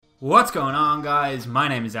What's going on, guys? My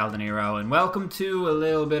name is Aldeniro, and welcome to a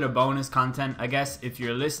little bit of bonus content. I guess if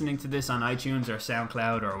you're listening to this on iTunes or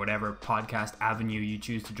SoundCloud or whatever podcast avenue you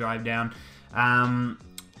choose to drive down,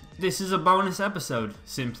 this is a bonus episode,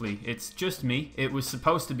 simply. It's just me. It was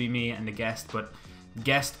supposed to be me and a guest, but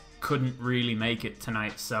guest couldn't really make it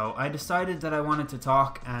tonight, so I decided that I wanted to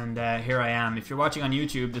talk, and here I am. If you're watching on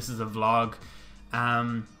YouTube, this is a vlog.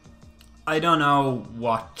 I don't know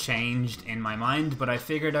what changed in my mind, but I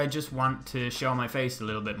figured I just want to show my face a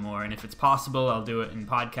little bit more, and if it's possible, I'll do it in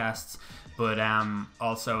podcasts, but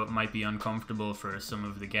also it might be uncomfortable for some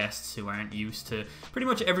of the guests who aren't used to... Pretty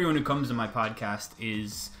much everyone who comes to my podcast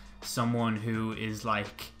is someone who is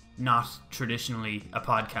like not traditionally a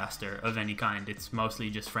podcaster of any kind. It's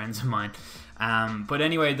mostly just friends of mine. But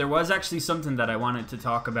anyway, there was actually something that I wanted to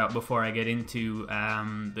talk about before I get into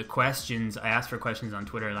the questions. I asked for questions on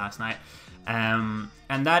Twitter last night. And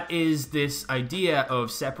that is this idea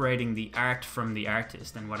of separating the art from the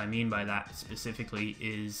artist. And what I mean by that specifically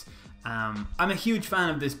is I'm a huge fan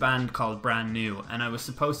of this band called Brand New. And I was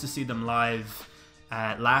supposed to see them live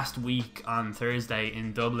last week on Thursday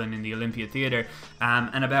in Dublin in the Olympia Theatre,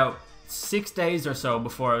 and about 6 days or so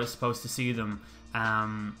before I was supposed to see them,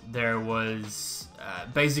 there was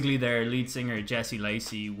basically their lead singer Jesse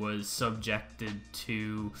Lacey was subjected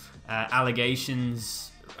to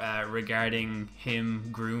allegations regarding him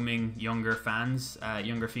grooming younger fans,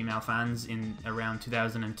 younger female fans in around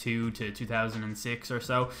 2002 to 2006 or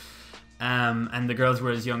so, and the girls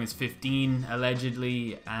were as young as 15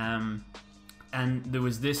 allegedly. And there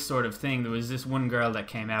was this sort of thing. There was this one girl that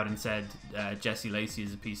came out and said, Jesse Lacey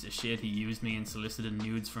is a piece of shit. He used me and solicited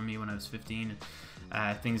nudes from me when I was 15.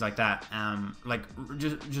 Things like that.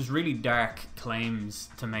 Just really dark claims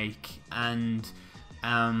to make. And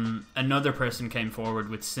another person came forward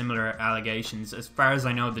with similar allegations. As far as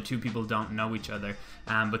I know, the two people don't know each other.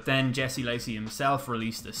 But then Jesse Lacey himself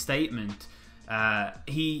released a statement.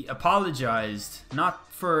 He apologized, not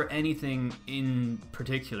for anything in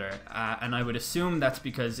particular, and I would assume that's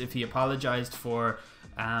because if he apologized for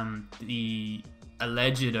the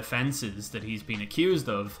alleged offenses that he's been accused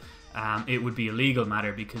of, it would be a legal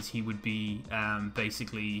matter because he would be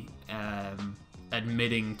basically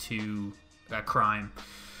admitting to a crime.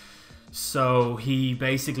 So he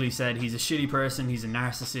basically said he's a shitty person, he's a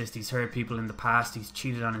narcissist, he's hurt people in the past, he's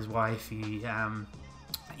cheated on his wife, he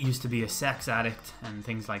used to be a sex addict and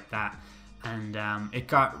things like that. And it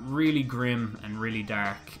got really grim and really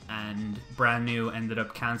dark, and Brand New ended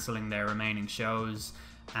up cancelling their remaining shows,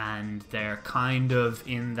 and they're kind of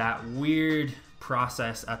in that weird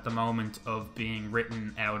process at the moment of being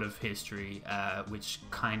written out of history, which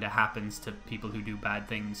kind of happens to people who do bad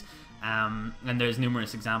things. And there's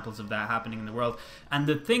numerous examples of that happening in the world. And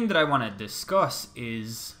the thing that I want to discuss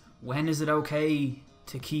is, when is it okay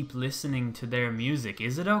to keep listening to their music?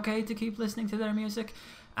 Is it okay to keep listening to their music?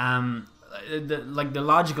 The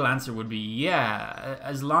logical answer would be yeah,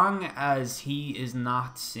 as long as he is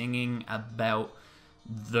not singing about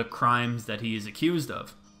the crimes that he is accused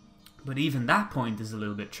of. But even that point is a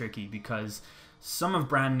little bit tricky, because some of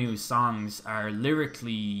Brand New's songs are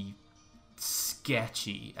lyrically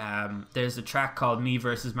sketchy. There's a track called Me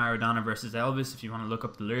versus Maradona versus Elvis. If you want to look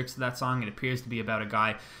up the lyrics of that song, it appears to be about a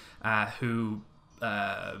guy who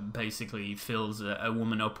basically fills a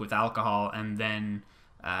woman up with alcohol and then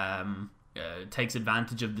takes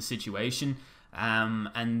advantage of the situation,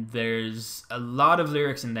 and there's a lot of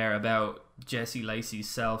lyrics in there about Jesse Lacey's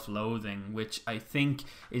self-loathing, which I think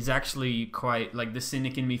is actually quite, like, the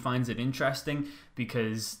cynic in me finds it interesting,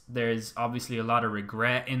 because there's obviously a lot of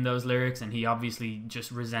regret in those lyrics, and he obviously just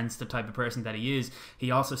resents the type of person that he is.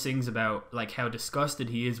 He also sings about like how disgusted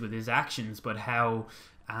he is with his actions, but how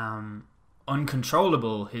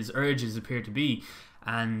uncontrollable his urges appear to be.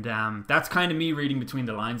 And that's kind of me reading between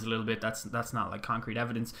the lines a little bit. That's not like concrete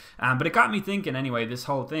evidence, but it got me thinking anyway, this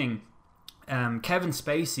whole thing. Kevin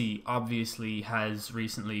Spacey obviously has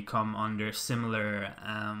recently come under similar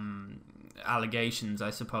allegations, I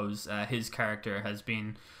suppose. His character has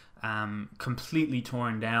been completely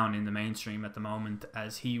torn down in the mainstream at the moment,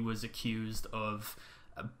 as he was accused of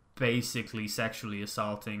basically sexually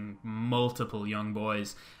assaulting multiple young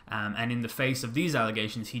boys, and in the face of these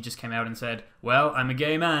allegations, he just came out and said, well, I'm a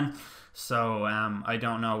gay man, so I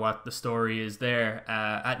don't know what the story is there.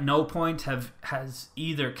 At no point has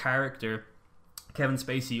either character, Kevin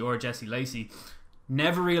Spacey or Jesse Lacey,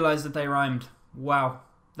 never realized that they rhymed. Wow,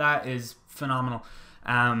 that is phenomenal.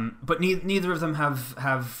 But neither of them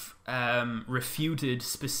have refuted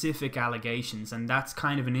specific allegations, and that's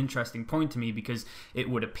kind of an interesting point to me, because it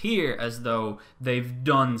would appear as though they've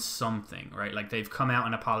done something, right? Like they've come out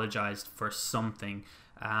and apologized for something,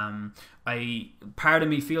 Part of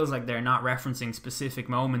me feels like they're not referencing specific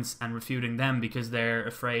moments and refuting them because they're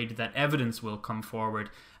afraid that evidence will come forward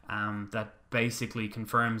that basically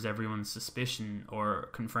confirms everyone's suspicion or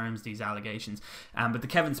confirms these allegations. But the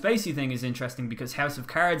Kevin Spacey thing is interesting because House of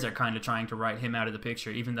Cards are kind of trying to write him out of the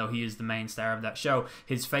picture, even though he is the main star of that show.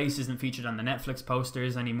 His face isn't featured on the Netflix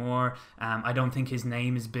posters anymore. I don't think his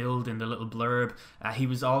name is billed in the little blurb. He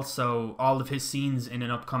was also, all of his scenes in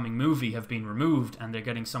an upcoming movie have been removed and they're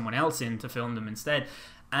getting someone else in to film them instead.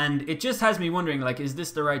 And it just has me wondering, like, is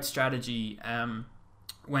this the right strategy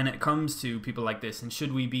when it comes to people like this? And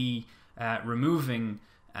should we be removing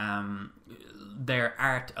their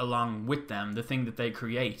art along with them, the thing that they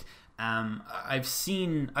create?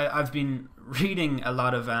 I've been reading a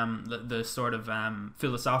lot of the sort of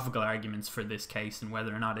philosophical arguments for this case and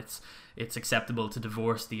whether or not it's acceptable to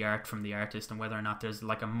divorce the art from the artist and whether or not there's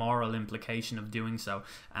like a moral implication of doing so.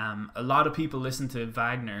 A lot of people listen to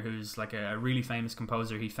Wagner, who's like a really famous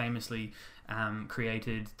composer. He famously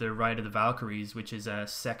created the Ride of the Valkyries, which is a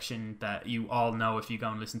section that you all know if you go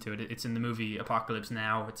and listen to it. It's in the movie Apocalypse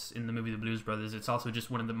Now. It's in the movie The Blues Brothers. It's also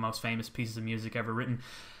just one of the most famous pieces of music ever written.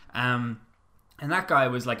 And that guy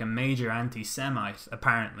was like a major anti-Semite,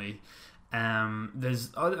 apparently. There's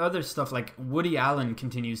other stuff like Woody Allen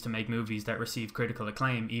continues to make movies that receive critical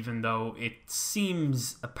acclaim, even though it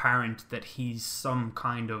seems apparent that he's some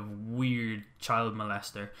kind of weird child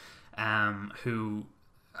molester who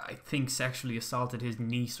I think sexually assaulted his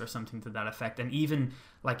niece or something to that effect. And even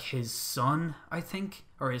like his son, I think,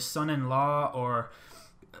 or his son-in-law or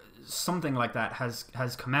something like that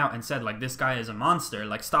has come out and said, like, this guy is a monster,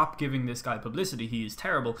 like, stop giving this guy publicity, he is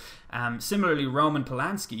terrible. Similarly, Roman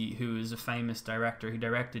Polanski, who is a famous director, he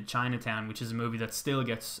directed Chinatown, which is a movie that still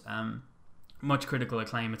gets much critical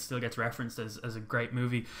acclaim. It still gets referenced as a great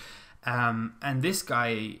movie. And this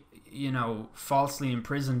guy, you know, falsely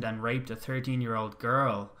imprisoned and raped a 13-year-old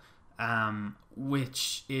girl,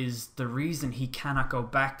 which is the reason he cannot go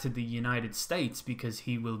back to the United States because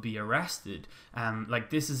he will be arrested. Like,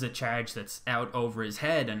 this is a charge that's out over his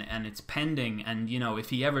head and it's pending. And, you know, if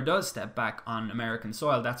he ever does step back on American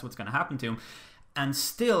soil, that's what's going to happen to him. And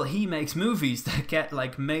still, he makes movies that get,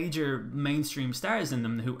 like, major mainstream stars in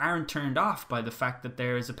them who aren't turned off by the fact that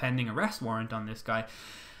there is a pending arrest warrant on this guy.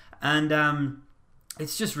 And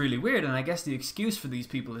it's just really weird. And I guess the excuse for these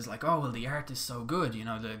people is like, oh, well, the art is so good, you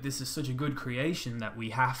know, this is such a good creation that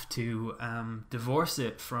we have to divorce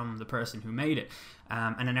it from the person who made it.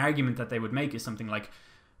 And an argument that they would make is something like,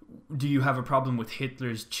 do you have a problem with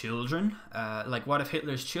Hitler's children? Like, what if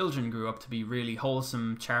Hitler's children grew up to be really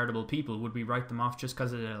wholesome, charitable people? Would we write them off just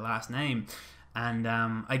because of their last name? And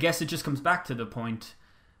I guess it just comes back to the point,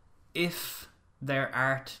 if their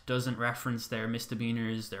art doesn't reference their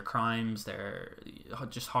misdemeanors, their crimes, their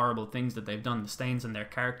just horrible things that they've done, the stains on their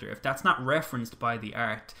character, if that's not referenced by the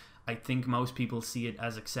art, I think most people see it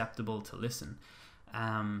as acceptable to listen.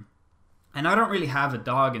 And I don't really have a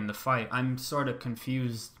dog in the fight. I'm sort of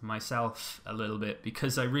confused myself a little bit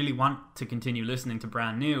because I really want to continue listening to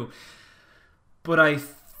Brand New, but I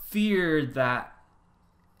fear that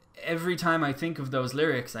every time I think of those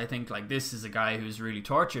lyrics, I think, like, this is a guy who's really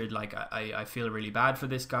tortured. Like, I feel really bad for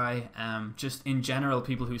this guy. Just in general,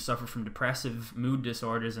 people who suffer from depressive mood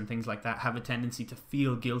disorders and things like that have a tendency to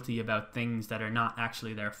feel guilty about things that are not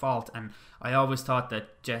actually their fault. And I always thought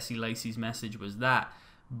that Jesse Lacey's message was that,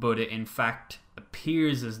 but it in fact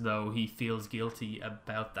appears as though he feels guilty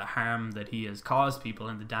about the harm that he has caused people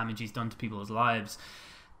and the damage he's done to people's lives.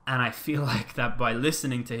 And I feel like that by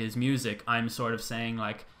listening to his music, I'm sort of saying,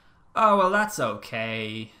 like, oh, well, that's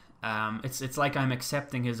okay. It's like I'm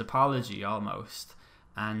accepting his apology almost.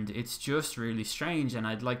 And it's just really strange, and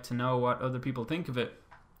I'd like to know what other people think of it.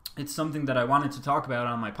 It's something that I wanted to talk about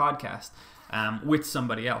on my podcast with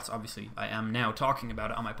somebody else. Obviously, I am now talking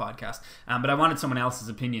about it on my podcast. But I wanted someone else's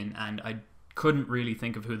opinion, and I couldn't really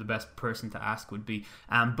think of who the best person to ask would be.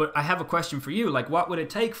 But I have a question for you. Like, what would it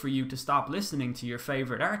take for you to stop listening to your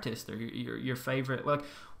favorite artist or your favorite, like,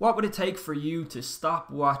 what would it take for you to stop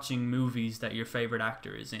watching movies that your favorite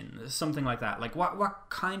actor is in? Something like that. Like, what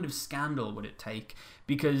kind of scandal would it take?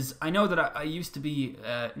 Because I know that I used to be,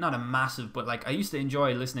 not a massive, but, like, I used to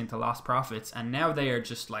enjoy listening to Lost Prophets, and now they are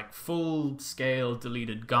just, like, full scale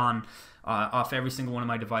deleted, gone off every single one of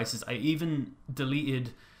my devices. I even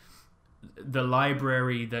deleted the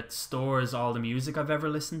library that stores all the music I've ever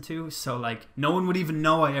listened to, so, like, no one would even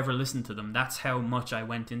know I ever listened to them. That's how much I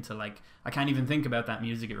went into, like, I can't even think about that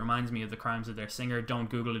music. It reminds me of the crimes of their singer. Don't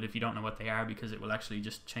Google it if you don't know what they are, because it will actually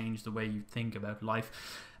just change the way you think about life.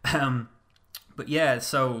 But yeah,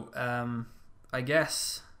 so I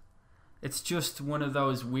guess it's just one of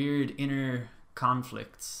those weird inner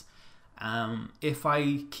conflicts, if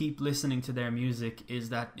I keep listening to their music, is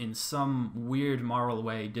that in some weird moral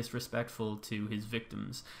way disrespectful to his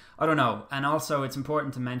victims? I don't know. And also, it's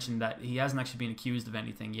important to mention that he hasn't actually been accused of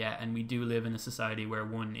anything yet, and we do live in a society where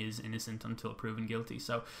one is innocent until proven guilty.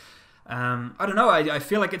 So I don't know. I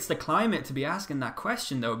feel like it's the climate to be asking that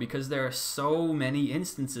question, though, because there are so many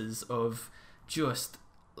instances of just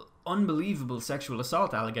unbelievable sexual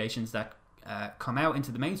assault allegations that come out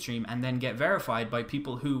into the mainstream and then get verified by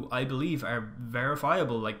people who I believe are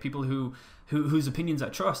verifiable, like people whose opinions I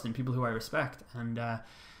trust and people who I respect. And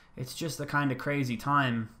it's just a kind of crazy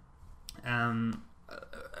time. A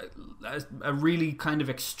really kind of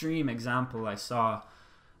extreme example I saw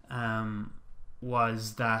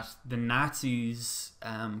was that the Nazis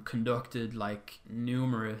conducted like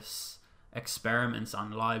numerous experiments on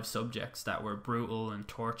live subjects that were brutal and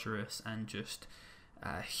torturous and just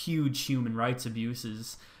huge human rights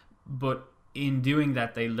abuses. But in doing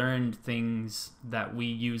that, they learned things that we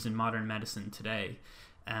use in modern medicine today.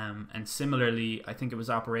 And similarly, I think it was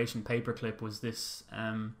Operation Paperclip was this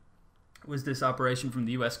operation from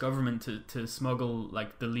the US government to smuggle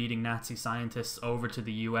like the leading Nazi scientists over to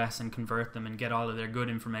the US and convert them and get all of their good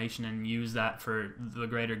information and use that for the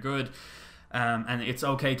greater good. And it's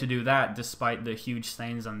okay to do that despite the huge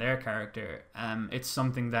stains on their character. It's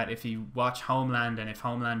something that if you watch Homeland, and if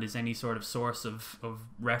Homeland is any sort of source of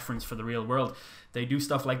reference for the real world, they do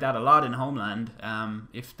stuff like that a lot in Homeland.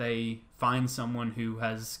 If they find someone who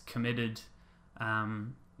has committed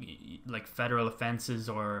like federal offenses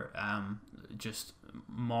or just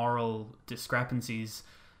moral discrepancies,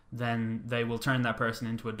 then they will turn that person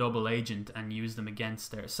into a double agent and use them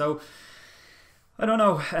against theirs. So I don't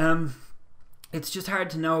know. It's just hard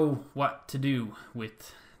to know what to do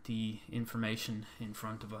with the information in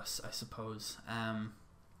front of us, I suppose. I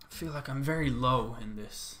feel like I'm very low in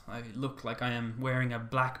this. I look like I am wearing a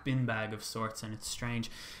black bin bag of sorts, and it's strange.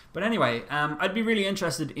 But anyway, I'd be really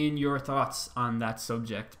interested in your thoughts on that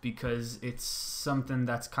subject, because it's something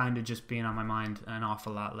that's kind of just been on my mind an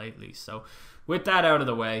awful lot lately. So with that out of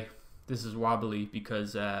the way, this is wobbly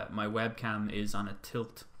because my webcam is on a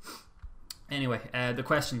tilt. Anyway, the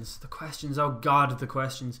questions, oh God, the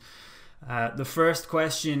questions. The first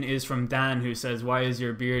question is from Dan, who says, why is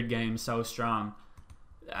your beard game so strong?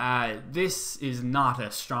 This is not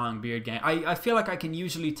a strong beard game. I feel like I can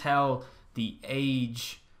usually tell the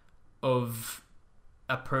age of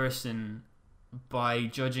a person by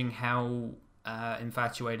judging how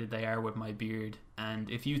infatuated they are with my beard.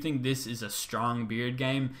 And if you think this is a strong beard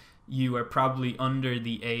game, you are probably under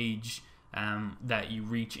the age that you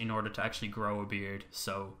reach in order to actually grow a beard.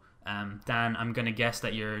 So Dan, I'm gonna guess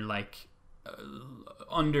that you're like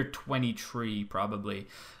under 23 probably.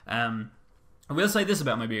 I will say this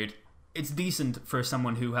about my beard: it's decent for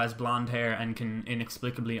someone who has blonde hair and can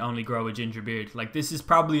inexplicably only grow a ginger beard. Like, this is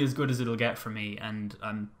probably as good as it'll get for me, and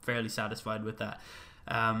I'm fairly satisfied with that.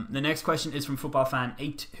 The next question is from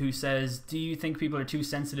FootballFan8, who says, do you think people are too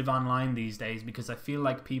sensitive online these days? Because I feel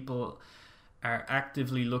like people are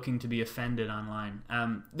actively looking to be offended online.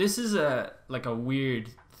 This is a weird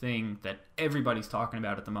thing that everybody's talking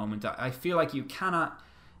about at the moment. I feel like you cannot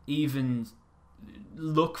even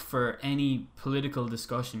look for any political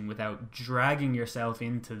discussion without dragging yourself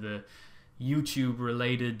into the YouTube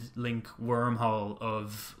related link wormhole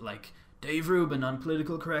of like Dave Rubin on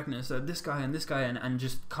political correctness, this guy and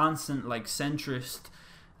just constant like centrist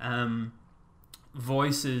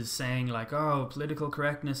voices saying like, oh, political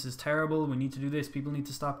correctness is terrible, we need to do this, people need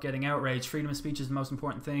to stop getting outraged, freedom of speech is the most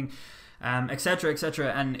important thing, etc,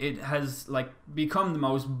 etc. And it has like become the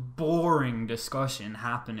most boring discussion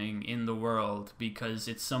happening in the world, because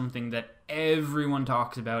it's something that everyone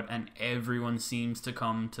talks about and everyone seems to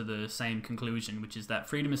come to the same conclusion, which is that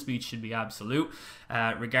freedom of speech should be absolute,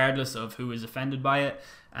 regardless of who is offended by it.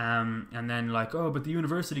 And then like, oh, but the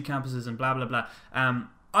university campuses and blah blah blah.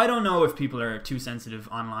 I don't know if people are too sensitive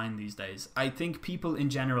online these days. I think people in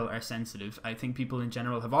general are sensitive. I think people in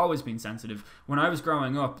general have always been sensitive. When I was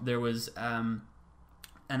growing up, there was an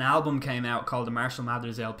album came out called the Marshall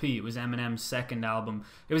Mathers LP. It was Eminem's second album.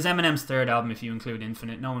 It was Eminem's third album if you include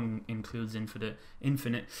Infinite. No one includes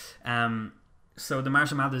Infinite. So the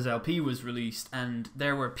Marshall Mathers LP was released, and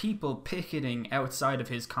there were people picketing outside of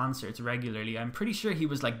his concerts regularly. I'm pretty sure he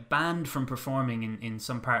was like banned from performing in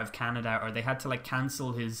some part of Canada, or they had to like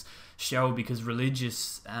cancel his show because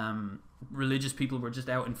religious people were just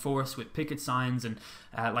out in force with picket signs, and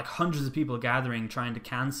like hundreds of people gathering trying to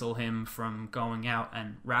cancel him from going out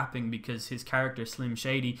and rapping, because his character Slim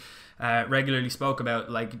Shady regularly spoke about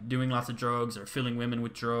like doing lots of drugs or filling women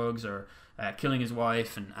with drugs or killing his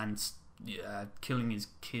wife and killing his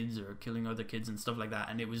kids or killing other kids and stuff like that,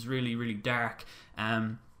 and it was really, really dark.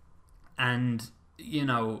 And you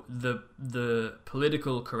know, the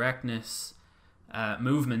political correctness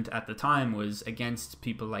movement at the time was against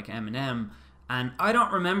people like Eminem, and I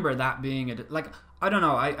don't remember that being I don't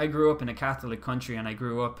know. I grew up in a Catholic country, and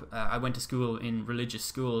I went to school in religious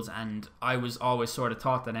schools, and I was always sort of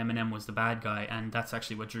taught that Eminem was the bad guy, and that's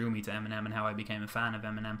actually what drew me to Eminem and how I became a fan of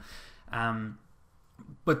Eminem.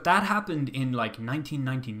 But that happened in like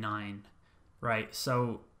 1999, right?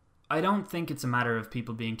 So I don't think it's a matter of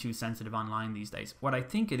people being too sensitive online these days. What I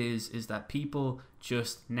think it is that people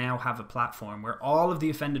just now have a platform where all of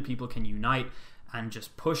the offended people can unite and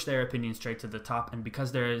just push their opinions straight to the top, and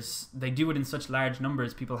because they do it in such large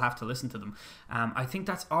numbers, people have to listen to them. I think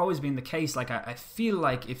that's always been the case. Like I feel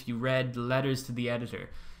like if you read letters to the editor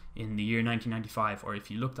in the year 1995, or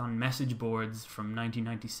if you looked on message boards from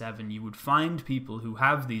 1997, you would find people who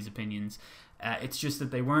have these opinions. It's just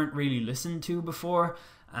that they weren't really listened to before.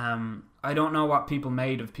 I don't know what people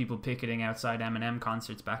made of people picketing outside Eminem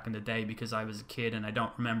concerts back in the day, because I was a kid and I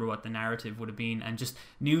don't remember what the narrative would have been, and just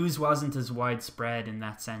news wasn't as widespread in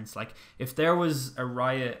that sense. Like if there was a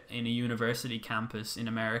riot in a university campus in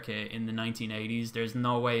America in the 1980s, there's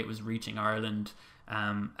no way it was reaching Ireland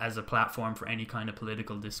as a platform for any kind of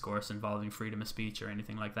political discourse involving freedom of speech or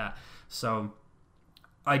anything like that. So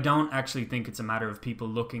I don't actually think it's a matter of people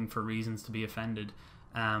looking for reasons to be offended.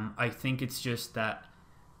 I think it's just that,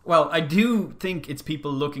 well, I do think it's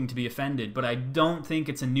people looking to be offended, but I don't think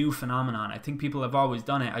it's a new phenomenon. I think people have always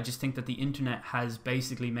done it. I just think that the internet has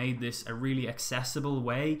basically made this a really accessible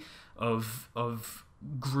way of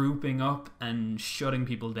grouping up and shutting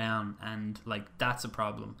people down, and like that's a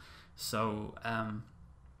problem. So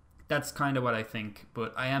that's kind of what I think,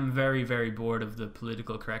 but I am very, very bored of the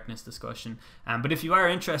political correctness discussion. But if you are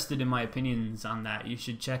interested in my opinions on that, you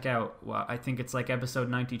should check out, well, I think it's like episode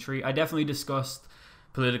 93. I definitely discussed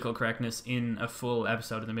political correctness in a full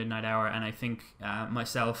episode of the Midnight Hour, and I think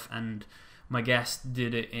myself and my guest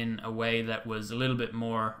did it in a way that was a little bit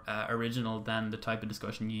more original than the type of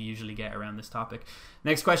discussion you usually get around this topic.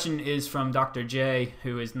 Next question is from Dr. J,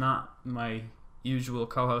 who is not my usual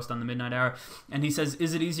co-host on the Midnight Hour, and he says,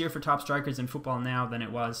 is it easier for top strikers in football now than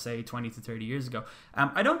it was, say, 20 to 30 years ago?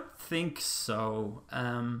 I don't think so.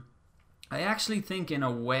 I actually think in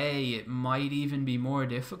a way it might even be more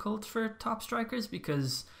difficult for top strikers,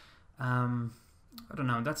 because I don't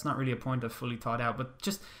know, that's not really a point I've fully thought out, but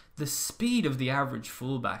just the speed of the average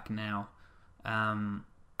fullback now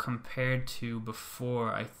compared to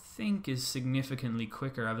before, I think is significantly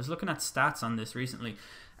quicker. I was looking at stats on this recently.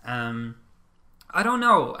 I don't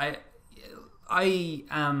know. I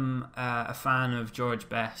am a fan of George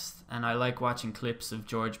Best, and I like watching clips of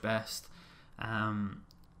George Best.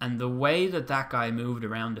 And the way that guy moved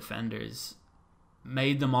around defenders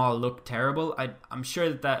made them all look terrible. I'm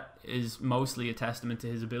sure that is mostly a testament to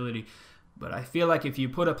his ability. But I feel like if you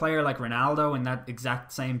put a player like Ronaldo in that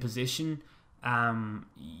exact same position,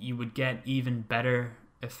 you would get even better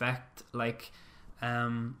effect. Like,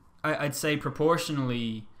 I'd say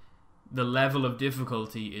proportionally, the level of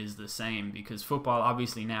difficulty is the same, because football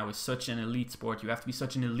obviously now is such an elite sport. You have to be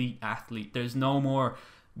such an elite athlete. There's no more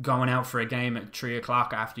going out for a game at 3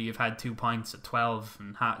 o'clock after you've had 2 pints at 12,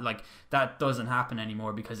 and like that doesn't happen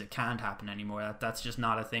anymore, because it can't happen anymore. That's just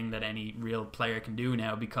not a thing that any real player can do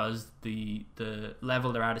now, because the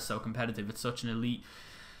level they're at is so competitive. It's such an elite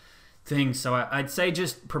thing. So I'd say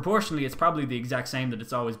just proportionally it's probably the exact same that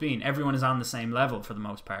it's always been. Everyone is on the same level for the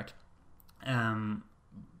most part.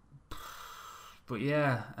 But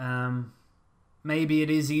yeah, maybe it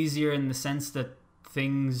is easier in the sense that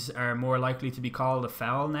things are more likely to be called a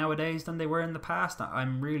foul nowadays than they were in the past.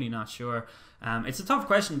 I'm really not sure. It's a tough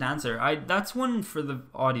question to answer. That's one for the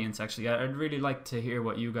audience, actually. I'd really like to hear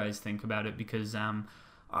what you guys think about it, because I'm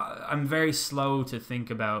very slow to think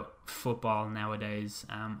about football nowadays.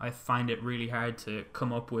 I find it really hard to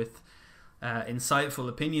come up with insightful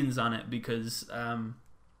opinions on it, because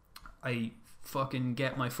I fucking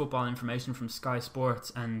get my football information from Sky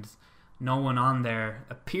Sports, and no one on there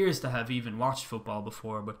appears to have even watched football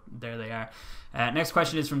before, but there they are. Next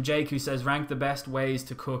question is from Jake, who says, rank the best ways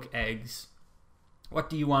to cook eggs. What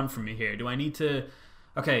do you want from me here? Do I need to...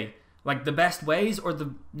 Okay, like the best ways or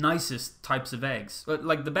the nicest types of eggs?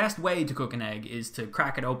 Like the best way to cook an egg is to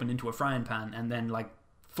crack it open into a frying pan, and then like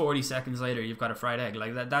 40 seconds later you've got a fried egg.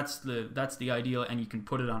 Like that's the ideal, and you can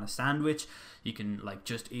put it on a sandwich. You can like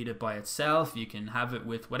just eat it by itself. You can have it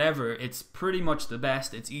with whatever. It's pretty much the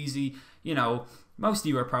best. It's easy. You know, most of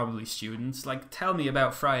you are probably students. Like, tell me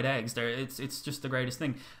about fried eggs. It's just the greatest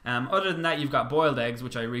thing. Other than that, you've got boiled eggs,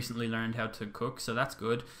 which I recently learned how to cook, so that's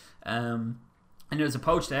good. And there's a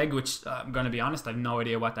poached egg, which I'm going to be honest, I have no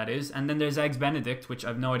idea what that is. And then there's eggs Benedict, which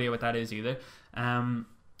I've no idea what that is either.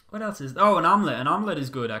 What else is... Oh, an omelette. An omelette is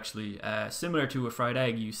good, actually. Similar to a fried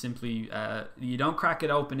egg, you simply... you don't crack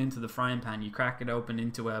it open into the frying pan. You crack it open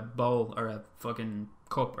into a bowl or a fucking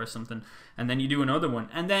cup or something. And then you do another one.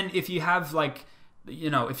 And then if you have, like...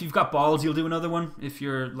 You know, if you've got balls, you'll do another one. If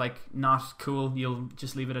you're, like, not cool, you'll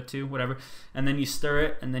just leave it at 2, whatever. And then you stir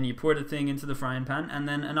it, and then you pour the thing into the frying pan, and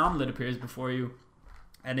then an omelette appears before you.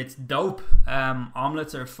 And it's dope.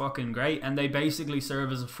 Omelettes are fucking great, and they basically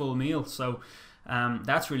serve as a full meal. So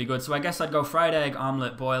that's really good. So I guess I'd go fried egg,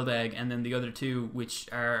 omelette, boiled egg, and then the other two, which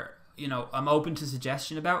are, you know, I'm open to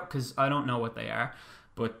suggestion about, because I don't know what they are.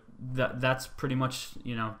 But that's pretty much,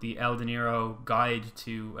 you know, the El De Niro guide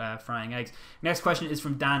to frying eggs. Next question is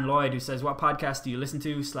from Dan Lloyd, who says, what podcast do you listen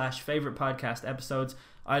to / favorite podcast episodes?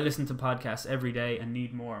 I listen to podcasts every day and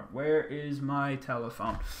need more. Where is my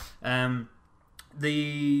telephone?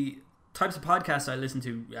 The types of podcasts I listen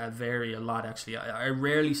to vary a lot, actually. I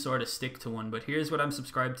rarely sort of stick to one, but here's what I'm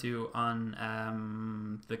subscribed to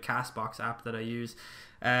on the Castbox app that I use.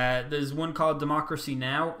 There's one called Democracy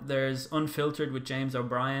Now! There's Unfiltered with James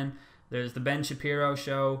O'Brien. There's The Ben Shapiro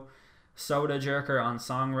Show, Soda Jerker on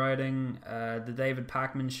songwriting, The David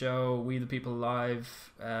Pakman Show, We the People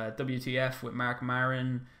Live, WTF with Mark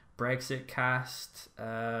Maron, Brexit Cast,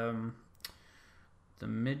 The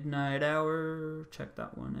Midnight Hour, check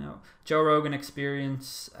that one out. Joe Rogan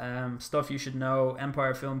Experience, Stuff You Should Know,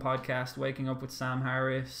 Empire Film Podcast, Waking Up with Sam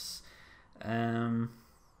Harris.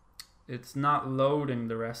 It's not loading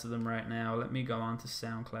the rest of them right now. Let me go on to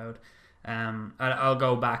SoundCloud. I'll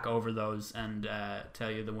go back over those and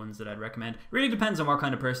tell you the ones that I'd recommend. Really depends on what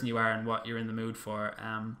kind of person you are and what you're in the mood for.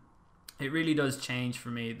 It really does change for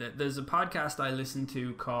me. There's a podcast I listen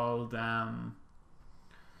to called...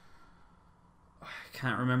 I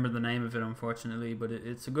can't remember the name of it, unfortunately, but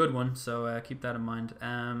it's a good one, so keep that in mind.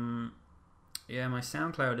 Yeah, my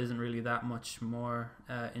SoundCloud isn't really that much more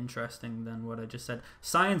interesting than what I just said.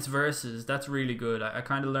 Science Versus, that's really good. I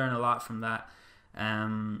kind of learn a lot from that.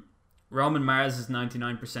 Roman Mars is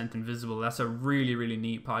 99% Invisible. That's a really, really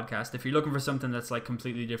neat podcast. If you're looking for something that's like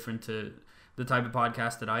completely different to the type of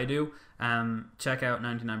podcast that I do, check out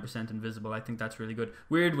 99% Invisible. I think that's really good.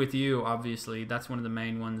 Weird With You, obviously, that's one of the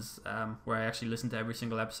main ones where I actually listen to every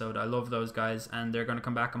single episode. I love those guys, and they're going to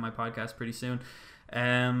come back on my podcast pretty soon.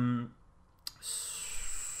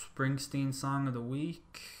 Springsteen Song of the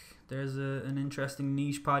Week. There's an interesting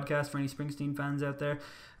niche podcast for any Springsteen fans out there.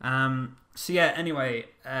 So yeah, anyway,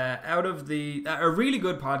 out of the... a really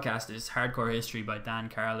good podcast is Hardcore History by Dan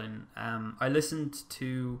Carlin. I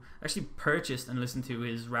actually purchased and listened to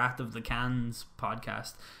his Wrath of the Khans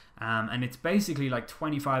podcast. And it's basically like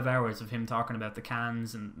 25 hours of him talking about the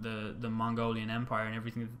Khans and the Mongolian Empire and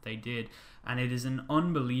everything that they did. And it is an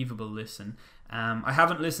unbelievable listen. I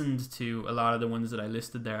haven't listened to a lot of the ones that I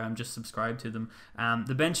listed there. I'm just subscribed to them.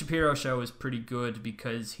 The Ben Shapiro Show is pretty good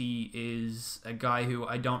because he is a guy who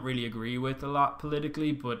I don't really agree with a lot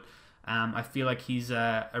politically, but I feel like he's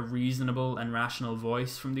a reasonable and rational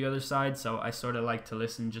voice from the other side. So I sort of like to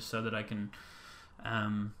listen just so that I can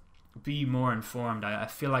be more informed. I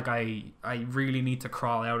feel like I really need to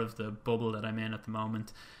crawl out of the bubble that I'm in at the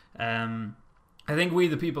moment. I think We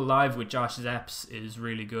the People Live with Josh Zepps is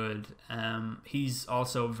really good. He's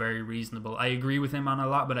also very reasonable. I agree with him on a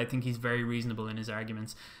lot, but I think he's very reasonable in his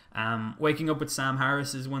arguments. Waking Up with Sam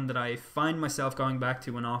Harris is one that I find myself going back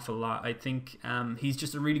to an awful lot. I think he's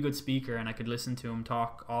just a really good speaker, and I could listen to him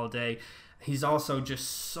talk all day. He's also just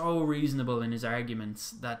so reasonable in his arguments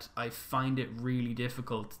that I find it really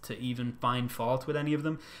difficult to even find fault with any of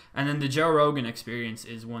them. And then the Joe Rogan Experience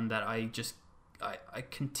is one that I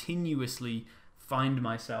continuously find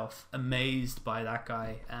myself amazed by that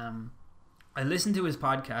guy. I listen to his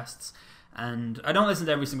podcasts, and I don't listen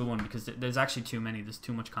to every single one because there's actually too many. There's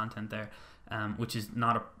too much content there, which is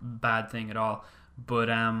not a bad thing at all. But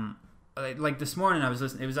like this morning I was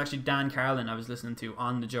listening, it was actually Dan Carlin I was listening to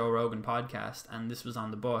on the Joe Rogan podcast, and this was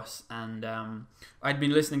on the bus, and I'd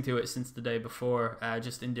been listening to it since the day before,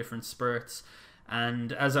 just in different spurts.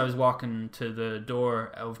 And as I was walking to the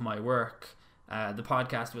door of my work, the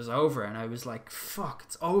podcast was over, and I was like, fuck,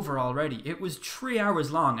 it's over already. It was 3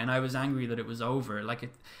 hours long, and I was angry that it was over.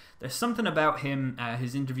 There's something about him,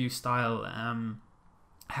 his interview style,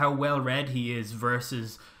 how well read he is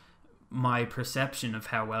versus my perception of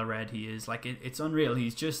how well read he is. It's unreal.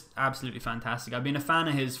 He's just absolutely fantastic. I've been a fan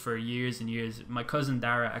of his for years and years. My cousin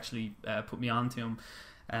Dara actually put me on to him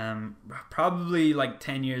probably like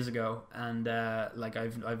 10 years ago, and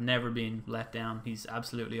I've never been let down. He's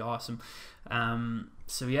absolutely awesome.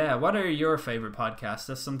 So yeah, what are your favorite podcasts?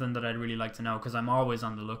 That's something that I'd really like to know, because I'm always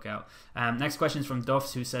on the lookout. Next question is from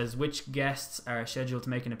Duffs, who says, which guests are scheduled to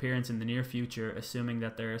make an appearance in the near future, assuming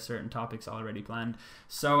that there are certain topics already planned?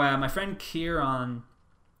 So my friend Kieran,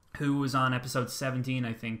 who was on episode 17,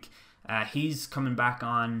 I think, he's coming back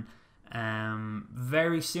on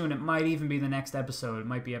very soon. It might even be the next episode. It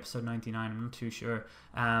might be episode 99. I'm not too sure.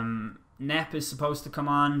 Nep is supposed to come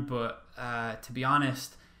on, but to be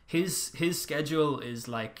honest, his schedule is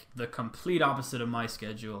like the complete opposite of my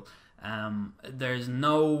schedule. There's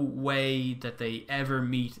no way that they ever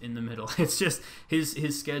meet in the middle. It's just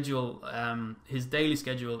his schedule, his daily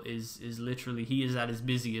schedule is literally, he is at his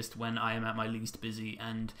busiest when I am at my least busy,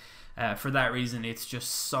 and for that reason it's just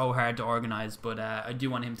so hard to organize. But I do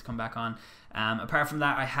want him to come back on. Apart from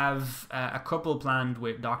that, I have a couple planned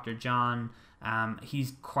with Dr. John.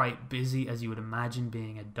 He's quite busy, as you would imagine,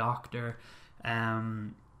 being a doctor.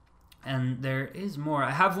 And there is more. I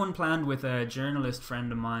have one planned with a journalist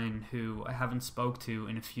friend of mine who I haven't spoke to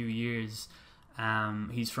in a few years.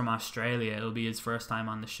 He's from Australia. It'll be his first time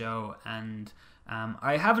on the show, and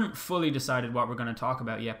I haven't fully decided what we're going to talk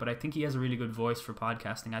about yet, but I think he has a really good voice for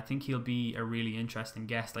podcasting. I think he'll be a really interesting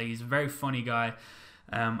guest. Like, he's a very funny guy.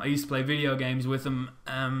 I used to play video games with him.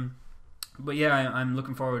 But yeah, I'm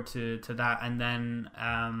looking forward to that. And then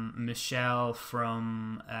Michelle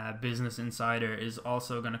from Business Insider is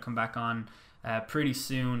also going to come back on pretty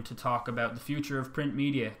soon to talk about the future of print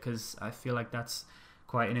media, because I feel like that's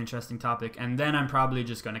quite an interesting topic. And then I'm probably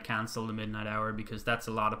just going to cancel the Midnight Hour, because that's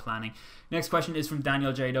a lot of planning. Next question is from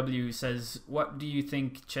Daniel JW, who says, what do you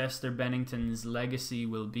think Chester Bennington's legacy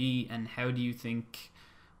will be, and how do you think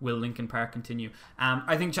will Linkin Park continue?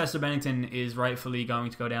 I think Chester Bennington is rightfully going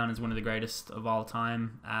to go down as one of the greatest of all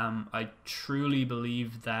time. I truly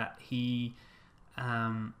believe that he,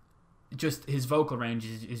 just his vocal range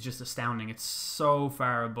is just astounding. It's so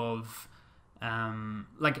far above.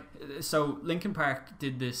 So Linkin Park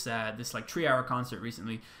did this like 3-hour concert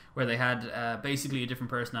recently, where they had basically a different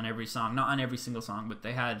person on every song, not on every single song, but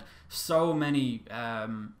they had so many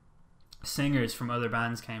singers from other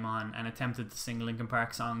bands came on and attempted to sing Linkin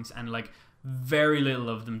Park songs, and like very little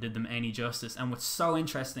of them did them any justice. And what's so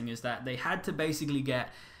interesting is that they had to basically get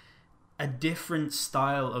a different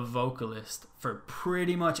style of vocalist for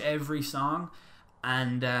pretty much every song,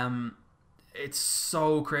 and it's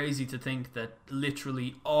so crazy to think that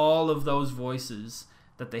literally all of those voices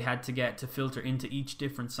that they had to get to filter into each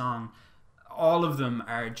different song, all of them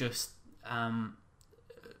are just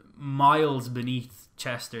miles beneath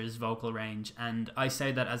Chester's vocal range. And I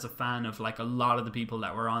say that as a fan of like a lot of the people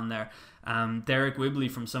that were on there. Derek Whibley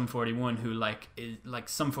from Sum 41, who like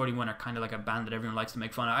Sum 41 are kind of like a band that everyone likes to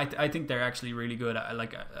make fun of. I think they're actually really good. I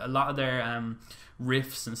like a lot of their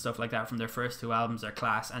riffs and stuff like that from their first 2 albums are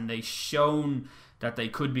class, and they shown that they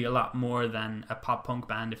could be a lot more than a pop punk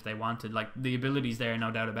band if they wanted. Like, the ability's there,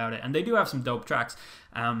 no doubt about it, and they do have some dope tracks.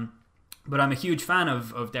 But I'm a huge fan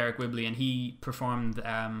of Derek Whibley, and he performed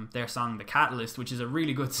their song The Catalyst, which is a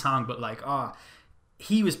really good song, but like,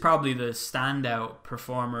 he was probably the standout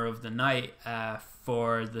performer of the night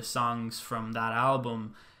for the songs from that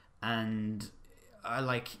album, and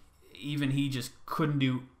even he just couldn't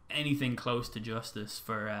do anything close to justice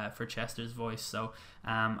for Chester's voice. So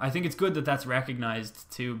I think it's good that that's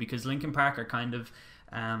recognized too, because Linkin Park are kind of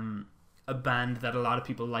a band that a lot of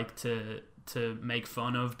people like to make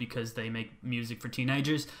fun of because they make music for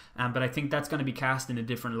teenagers, but I think that's going to be cast in a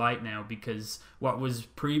different light now, because what was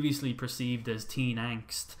previously perceived as teen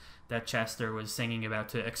angst that Chester was singing about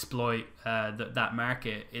to exploit that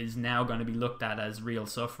market is now going to be looked at as real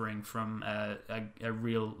suffering from a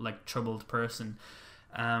real like troubled person.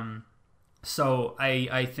 So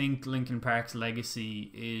I think Linkin Park's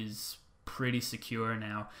legacy is pretty secure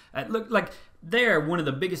now. Look, like, they're one of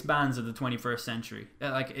the biggest bands of the 21st century.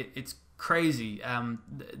 It's crazy.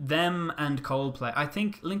 Them and Coldplay. I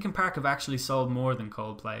think Linkin Park have actually sold more than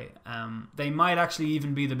Coldplay. They might actually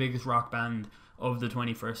even be the biggest rock band of the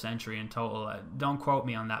 21st century in total. Don't quote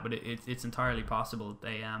me on that, but it's entirely possible.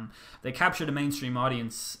 They captured a mainstream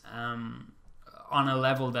audience on a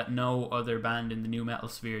level that no other band in the nu metal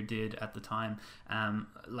sphere did at the time.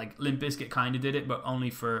 Like Limp Bizkit kind of did it, but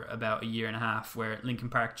only for about a year and a half, where Linkin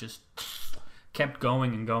Park just kept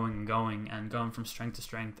going and going and going and going from strength to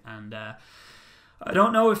strength. And I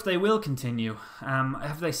don't know if they will continue.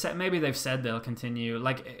 Have they said? Maybe they've said they'll continue.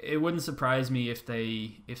 Like, it wouldn't surprise me if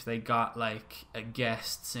they got like a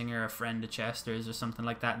guest singer, a friend of Chester's or something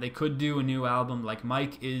like that. They could do a new album. Like,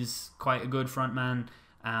 Mike is quite a good frontman.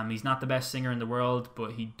 He's not the best singer in the world,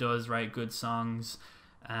 but he does write good songs.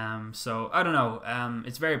 So I don't know.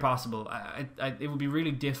 It's very possible. It would be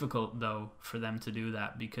really difficult though for them to do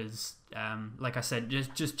that because, like I said,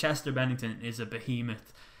 just Chester Bennington is a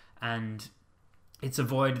behemoth, and it's a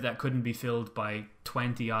void that couldn't be filled by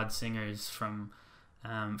 20 odd singers from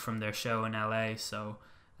their show in LA. So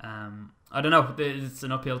I don't know. It's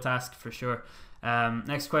an uphill task for sure.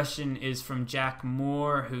 Next question is from Jack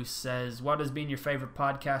Moore, who says, what has been your favorite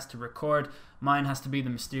podcast to record? Mine has to be the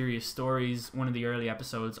Mysterious Stories, one of the early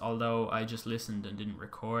episodes, although I just listened and didn't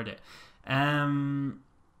record it.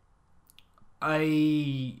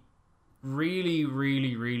 I really,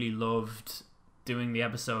 really, really loved doing the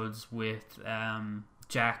episodes with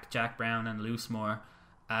Jack Brown and Loosemore.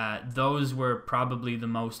 Those were probably the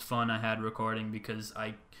most fun I had recording because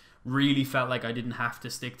I really felt like I didn't have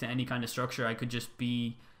to stick to any kind of structure. I could just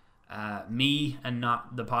be me and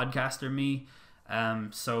not the podcaster me.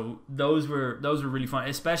 So those were really fun,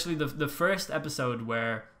 especially the first episode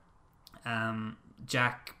where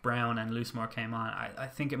Jack Brown and Loosemore came on. I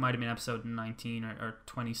think it might have been episode 19 or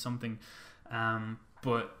 20 something,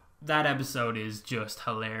 but that episode is just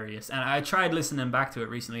hilarious, and I tried listening back to it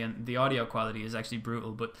recently, and the audio quality is actually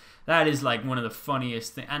brutal, but that is like one of the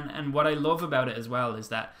funniest things. And what I love about it as well is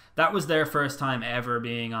that was their first time ever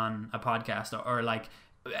being on a podcast, or like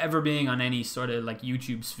ever being on any sort of like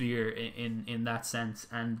YouTube sphere in that sense,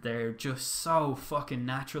 and they're just so fucking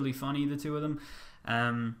naturally funny, the two of them.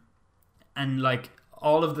 And like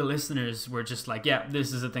all of the listeners were just like, yeah,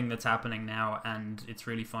 this is a thing that's happening now, and it's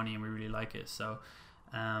really funny and we really like it. So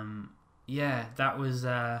yeah, that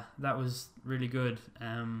was really good.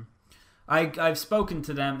 I've spoken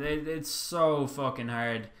to them. It's so fucking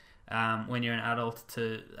hard when you're an adult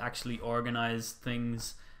to actually organize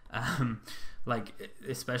things, like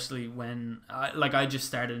especially when I just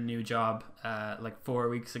started a new job like 4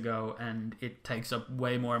 weeks ago, and it takes up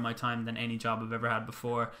way more of my time than any job I've ever had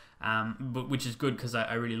before, but which is good because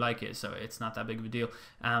I really like it, so it's not that big of a deal.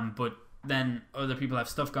 But then other people have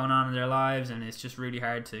stuff going on in their lives, and it's just really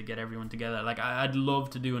hard to get everyone together. Like I'd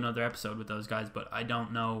love to do another episode with those guys, but I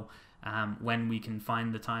don't know when we can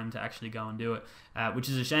find the time to actually go and do it, which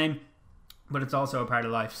is a shame, but it's also a part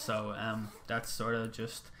of life. So that's sort of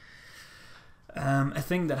just a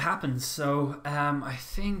thing that happens. So I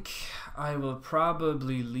think I will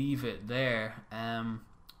probably leave it there.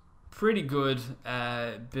 Pretty good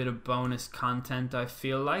bit of bonus content, I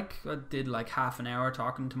feel like. I did like half an hour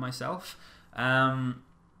talking to myself.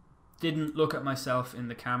 Didn't look at myself in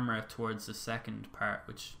the camera towards the second part,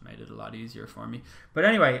 which made it a lot easier for me. But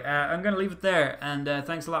anyway, I'm going to leave it there, and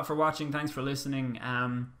thanks a lot for watching. Thanks for listening.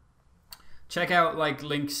 Check out like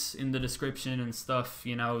links in the description and stuff.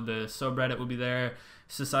 You know, the subreddit will be there.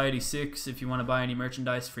 Society 6 if you want to buy any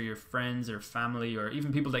merchandise for your friends or family, or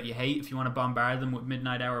even people that you hate, if you want to bombard them with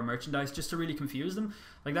midnight hour merchandise just to really confuse them.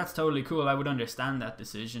 Like, that's totally cool. I would understand that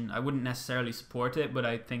decision. I wouldn't necessarily support it, but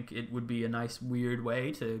I think it would be a nice weird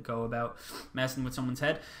way to go about messing with someone's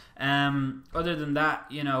head. Other than that,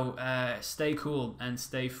 you know, stay cool and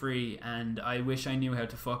stay free, and I wish I knew how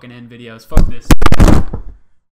to fucking end videos. Fuck this.